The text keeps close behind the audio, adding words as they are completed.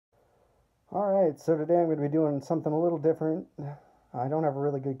Alright, so today I'm going to be doing something a little different. I don't have a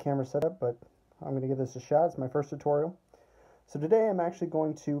really good camera setup, but I'm going to give this a shot. It's my first tutorial. So today I'm actually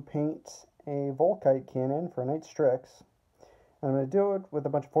going to paint a Volkite cannon for a night Stryix. And I'm going to do it with a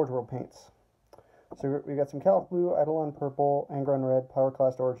bunch of Forgeworld paints. So we got some Caliph Blue, Eidolon Purple, Angron Red,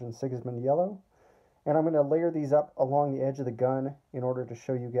 Pyroclast Orange, and Sigismund Yellow. And I'm going to layer these up along the edge of the gun in order to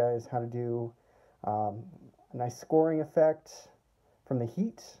show you guys how to do a nice scoring effect from the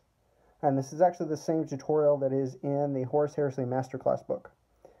heat. And this is actually the same tutorial that is in the Horace Hersley Masterclass book.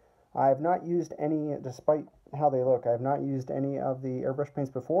 I have not used any, despite how they look, I have not used any of the airbrush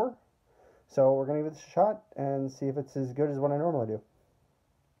paints before. So we're going to give this a shot and see if it's as good as what I normally do.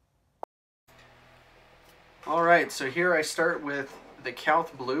 Alright, so here I start with the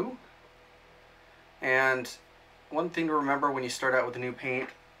Caliph Blue. And one thing to remember when you start out with a new paint,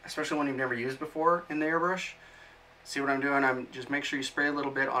 especially one you've never used before in the airbrush, see what I'm doing? I'm just make sure you spray a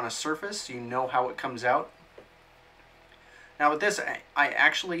little bit on a surface so you know how it comes out. Now with this, I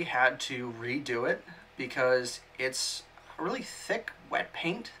actually had to redo it because it's a really thick, wet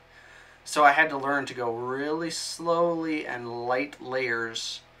paint. So I had to learn to go really slowly and light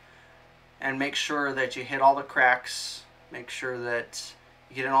layers and make sure that you hit all the cracks, make sure that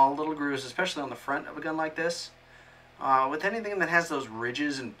you get in all the little grooves, especially on the front of a gun like this. With anything that has those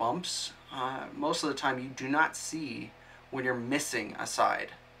ridges and bumps, most of the time you do not see when you're missing a side.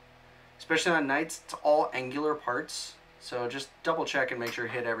 Especially on nights, it's all angular parts, so just double check and make sure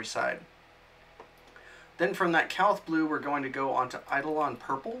you hit every side. Then from that Caliph Blue, we're going to go onto Eidolon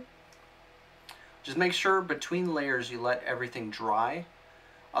Purple. Just make sure between layers you let everything dry,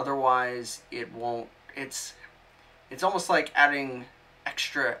 otherwise it won't, it's almost like adding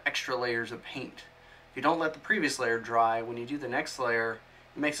extra layers of paint. If you don't let the previous layer dry, when you do the next layer,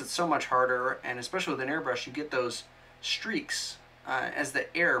 it makes it so much harder, and especially with an airbrush, you get those streaks as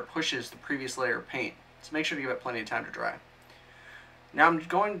the air pushes the previous layer of paint. So make sure to give it plenty of time to dry. Now I'm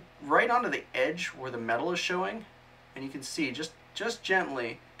going right onto the edge where the metal is showing, and you can see just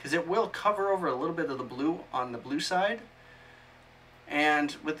gently, because it will cover over a little bit of the blue on the blue side.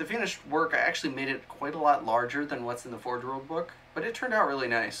 And with the finished work, I actually made it quite a lot larger than what's in the Forgeworld book, but it turned out really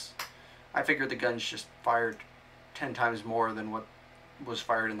nice. I figured the gun's just fired 10 times more than what was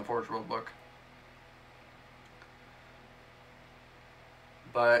fired in the Forgeworld book.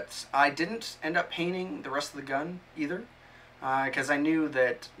 But I didn't end up painting the rest of the gun either, because I knew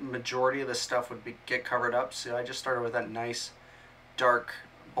that majority of the stuff would get covered up, so I just started with that nice dark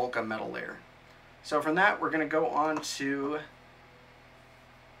Volkite metal layer. So from that, we're going to go on to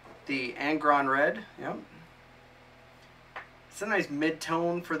the Angron Red. Yep. It's a nice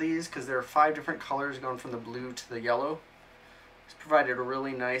mid-tone for these because there are 5 different colors going from the blue to the yellow. It's provided a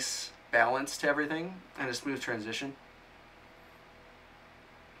really nice balance to everything and a smooth transition.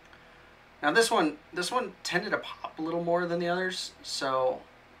 Now this one tended to pop a little more than the others, so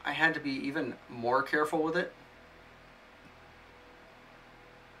I had to be even more careful with it.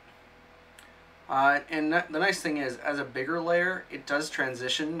 And the nice thing is, as a bigger layer, it does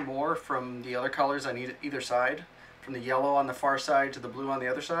transition more from the other colors on either side, from the yellow on the far side to the blue on the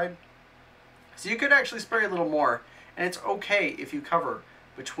other side. So you could actually spray a little more, and it's okay if you cover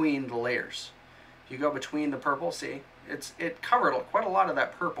between the layers. If you go between the purple, see, it covered quite a lot of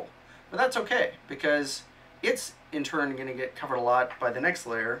that purple. But that's okay, because it's in turn going to get covered a lot by the next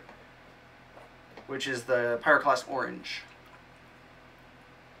layer, which is the Pyroclast Orange.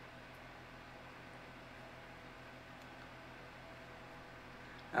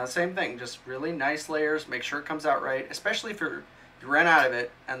 Now, same thing, just really nice layers, make sure it comes out right, especially if you run out of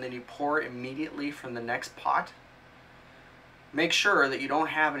it and then you pour immediately from the next pot. Make sure that you don't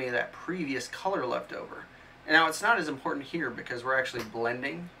have any of that previous color left over. And now it's not as important here because we're actually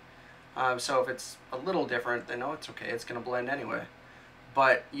blending. So if it's a little different, then no, it's okay, it's going to blend anyway.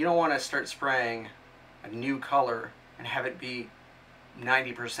 But you don't want to start spraying a new color and have it be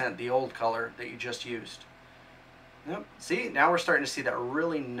 90% the old color that you just used. Yep. See, now we're starting to see that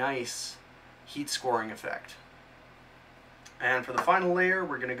really nice heat scoring effect. And for the final layer,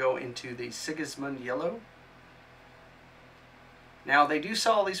 we're going to go into the Sigismund Yellow. Now, they do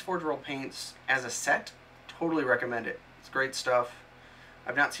sell all these Forgeworld paints as a set. Totally recommend it. It's great stuff.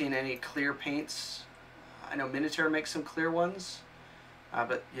 I've not seen any clear paints. I know Minotaur makes some clear ones.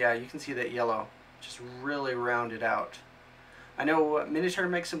 But yeah, you can see that yellow just really rounded out. I know Minotaur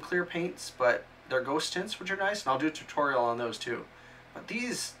makes some clear paints, but they're ghost tints, which are nice, and I'll do a tutorial on those too. But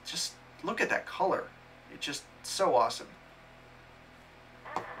these, just look at that color. It's just so awesome.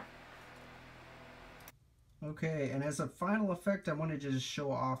 Okay, and as a final effect, I wanted to just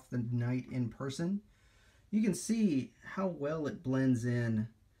show off the night in person. You can see how well it blends in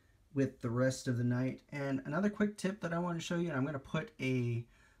with the rest of the night. And another quick tip that I want to show you, and I'm going to put a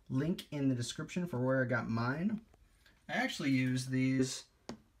link in the description for where I got mine. I actually use these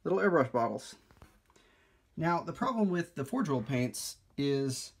little airbrush bottles. Now, the problem with the Forgeworld paints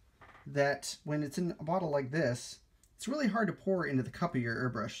is that when it's in a bottle like this, it's really hard to pour into the cup of your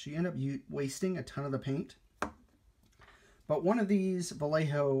airbrush. So you end up wasting a ton of the paint. But one of these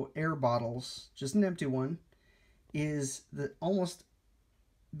Vallejo air bottles, just an empty one, is almost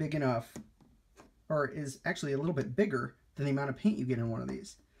big enough, or is actually a little bit bigger than the amount of paint you get in one of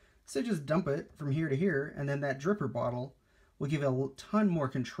these. So just dump it from here to here, and then that dripper bottle will give a ton more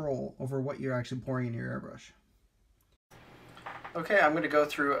control over what you're actually pouring in your airbrush. Okay, I'm going to go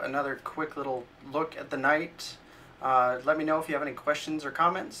through another quick little look at the night. Let me know if you have any questions or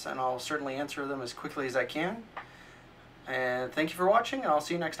comments, and I'll certainly answer them as quickly as I can. And thank you for watching, and I'll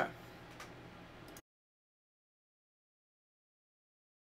see you next time.